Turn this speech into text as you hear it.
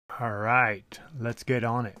All right, let's get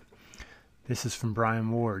on it. This is from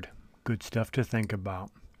Brian Ward. Good stuff to think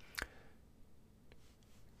about.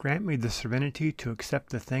 Grant me the serenity to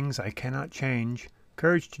accept the things I cannot change,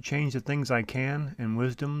 courage to change the things I can, and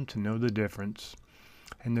wisdom to know the difference.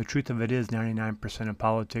 And the truth of it is 99% of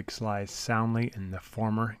politics lies soundly in the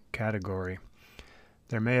former category.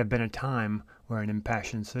 There may have been a time where an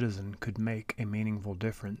impassioned citizen could make a meaningful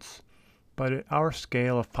difference. But at our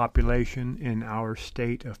scale of population, in our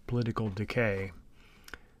state of political decay,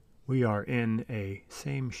 we are in a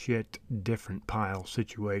same shit, different pile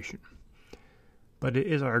situation. But it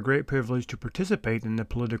is our great privilege to participate in the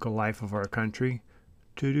political life of our country.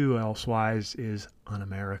 To do elsewise is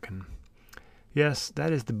un-American. Yes,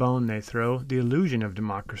 that is the bone they throw, the illusion of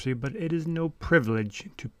democracy, but it is no privilege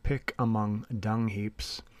to pick among dung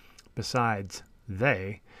heaps. Besides,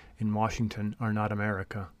 they, in Washington, are not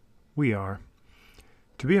America. We are.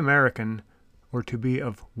 To be American, or to be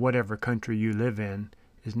of whatever country you live in,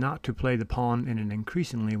 is not to play the pawn in an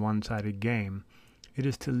increasingly one-sided game. It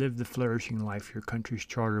is to live the flourishing life your country's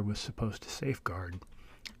charter was supposed to safeguard.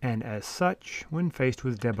 And as such, when faced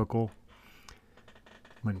with debacle,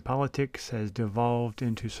 when politics has devolved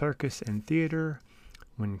into circus and theater,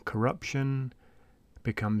 when corruption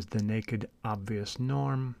becomes the naked, obvious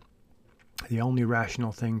norm, the only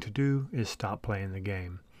rational thing to do is stop playing the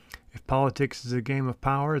game. If politics is a game of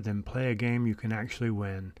power, then play a game you can actually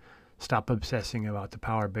win. Stop obsessing about the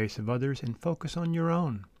power base of others and focus on your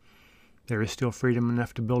own. There is still freedom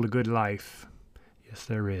enough to build a good life. Yes,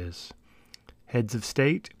 there is. Heads of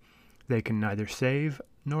state, they can neither save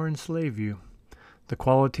nor enslave you. The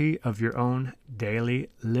quality of your own daily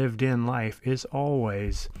lived-in life is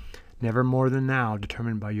always, never more than now,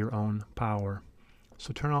 determined by your own power.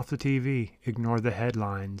 So turn off the TV, ignore the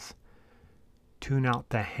headlines. Tune out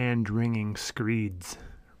the hand-wringing screeds.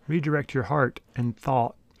 Redirect your heart and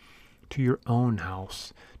thought to your own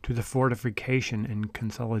house, to the fortification and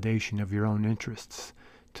consolidation of your own interests,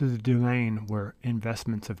 to the domain where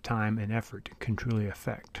investments of time and effort can truly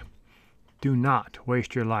affect. Do not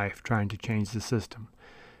waste your life trying to change the system.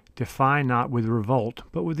 Defy not with revolt,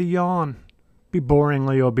 but with a yawn. Be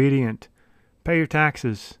boringly obedient. Pay your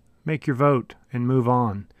taxes, make your vote, and move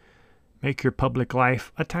on. Make your public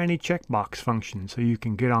life a tiny checkbox function so you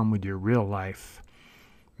can get on with your real life.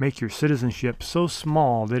 Make your citizenship so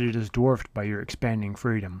small that it is dwarfed by your expanding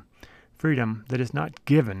freedom. Freedom that is not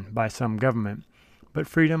given by some government, but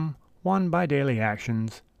freedom won by daily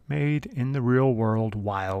actions made in the real world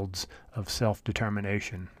wilds of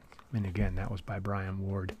self-determination. And again, that was by Brian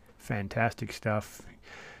Ward. Fantastic stuff.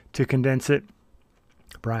 To condense it,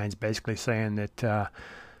 Brian's basically saying that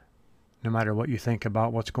no matter what you think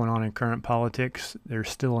about what's going on in current politics, there's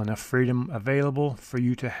still enough freedom available for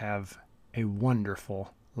you to have a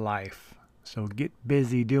wonderful life. So get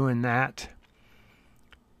busy doing that.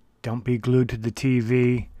 Don't be glued to the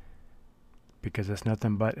TV, because it's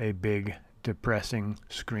nothing but a big, depressing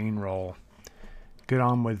screen roll. Get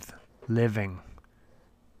on with living.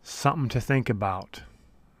 Something to think about.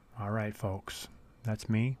 All right, folks. That's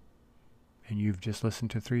me. And you've just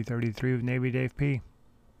listened to 333 with Navy Dave P.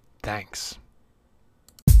 Thanks.